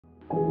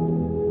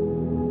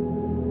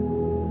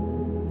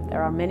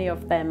there are many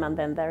of them, and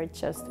then there are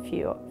just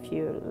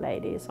few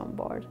ladies on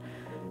board.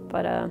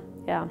 But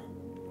yeah,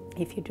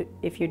 if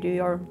you do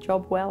your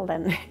job well,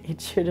 then it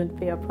shouldn't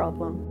be a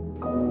problem.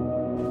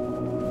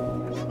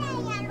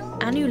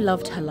 Anu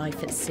loved her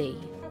life at sea,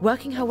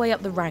 working her way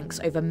up the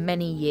ranks over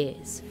many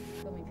years.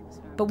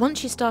 But once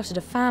she started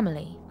a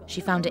family,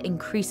 she found it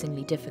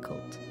increasingly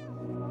difficult.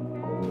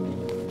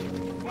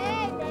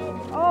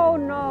 Oh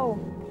no!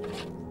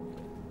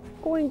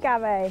 Kuinka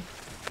kävi?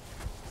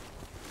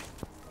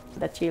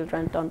 The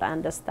children don't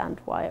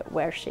understand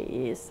where she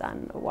is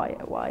and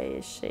why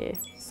is she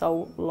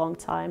so long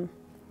time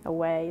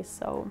away,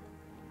 so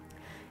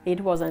it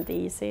wasn't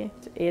easy.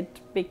 It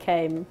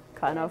became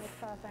kind of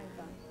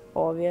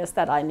obvious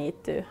that I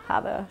need to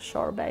have a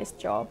shore-based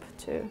job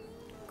to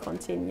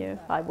continue.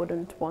 I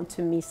wouldn't want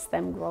to miss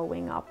them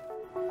growing up.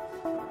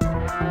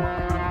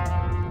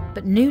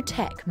 But new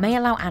tech may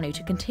allow Anu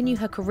to continue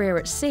her career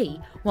at sea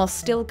while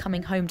still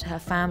coming home to her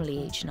family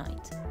each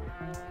night.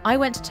 I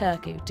went to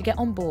Turku to get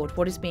on board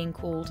what is being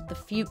called the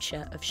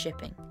future of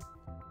shipping.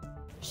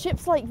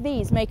 Ships like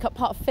these make up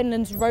part of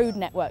Finland's road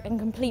network and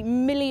complete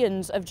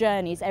millions of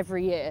journeys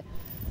every year.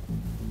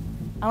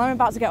 And I'm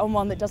about to get on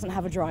one that doesn't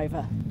have a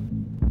driver.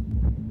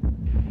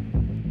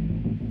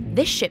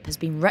 This ship has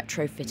been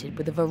retrofitted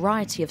with a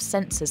variety of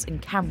sensors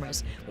and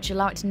cameras which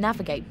allow it to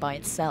navigate by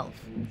itself.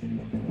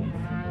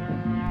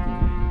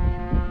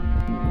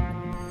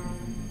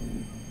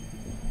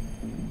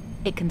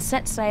 It can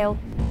set sail,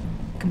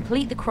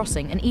 complete the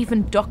crossing and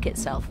even dock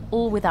itself,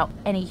 all without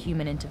any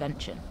human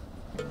intervention.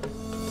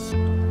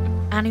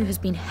 Anu has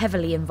been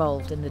heavily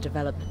involved in the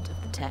development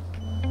of the tech.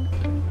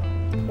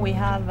 We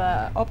have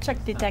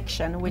object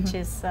detection, which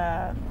is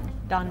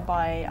done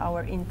by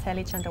our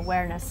intelligent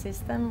awareness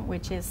system,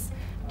 which is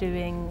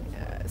doing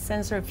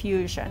sensor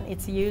fusion.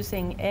 It's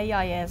using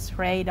AIS,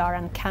 radar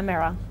and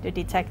camera to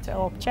detect an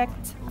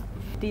object.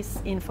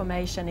 This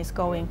information is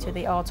going to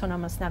the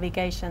autonomous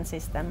navigation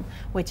system,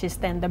 which is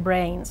then the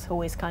brains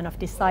who is kind of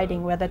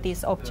deciding whether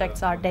these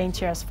objects are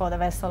dangerous for the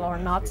vessel or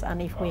not,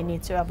 and if we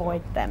need to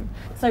avoid them.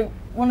 So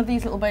one of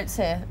these little boats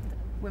here,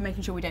 we're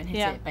making sure we don't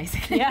hit it,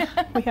 basically. Yeah,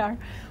 we are.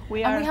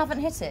 And we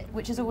haven't hit it,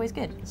 which is always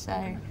good,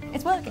 so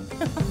it's working.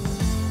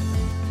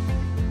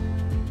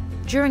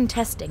 During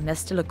testing, there's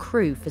still a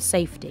crew for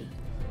safety,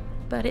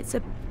 but it's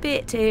a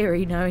bit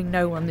eerie knowing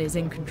no one is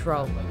in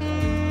control.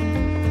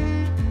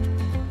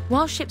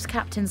 While ship's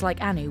captains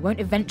like Anu won't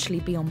eventually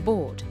be on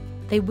board,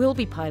 they will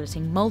be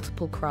piloting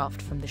multiple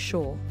craft from the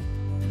shore.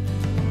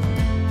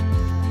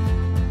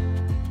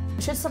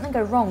 Should something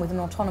go wrong with an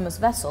autonomous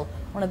vessel,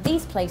 one of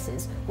these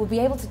places will be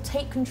able to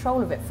take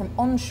control of it from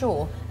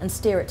onshore and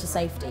steer it to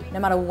safety, no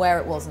matter where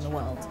it was in the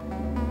world.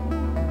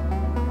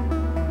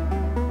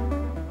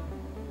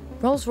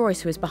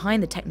 Rolls-Royce, who is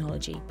behind the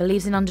technology,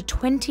 believes in under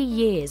 20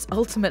 years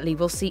ultimately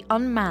we'll see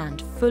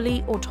unmanned,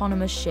 fully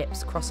autonomous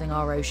ships crossing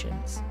our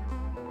oceans.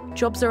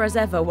 Jobs are as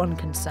ever one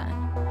concern,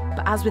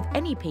 but as with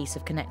any piece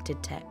of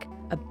connected tech,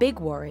 a big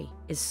worry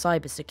is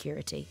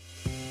cybersecurity.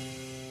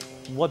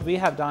 What we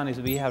have done is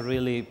we have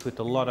really put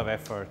a lot of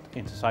effort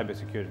into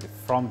cybersecurity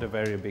from the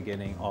very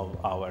beginning of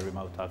our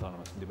remote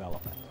autonomous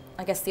development.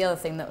 I guess the other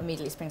thing that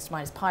immediately springs to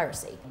mind is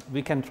piracy.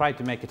 We can try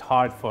to make it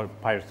hard for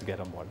pirates to get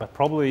on board, but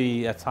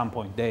probably at some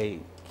point they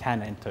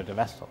can enter the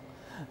vessel.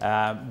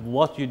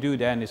 What you do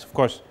then is, of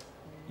course,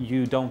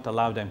 you don't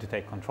allow them to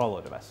take control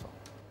of the vessel.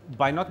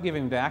 By not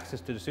giving them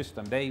access to the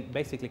system, they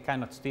basically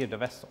cannot steer the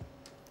vessel.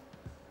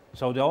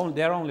 So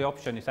their only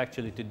option is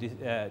actually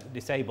to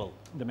disable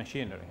the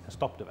machinery and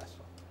stop the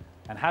vessel.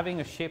 And having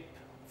a ship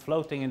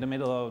floating in the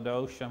middle of the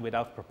ocean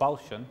without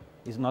propulsion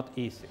is not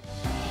easy.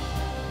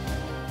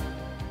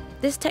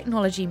 This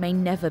technology may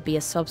never be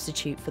a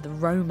substitute for the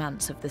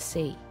romance of the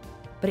sea,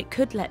 but it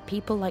could let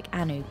people like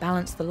Anu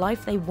balance the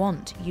life they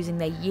want using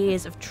their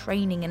years of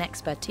training and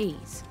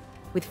expertise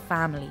with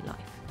family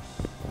life.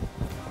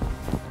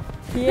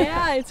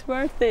 Yeah, it's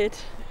worth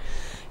it.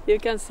 You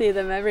can see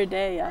them every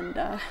day and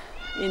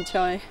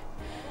enjoy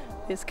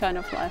this kind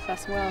of life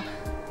as well.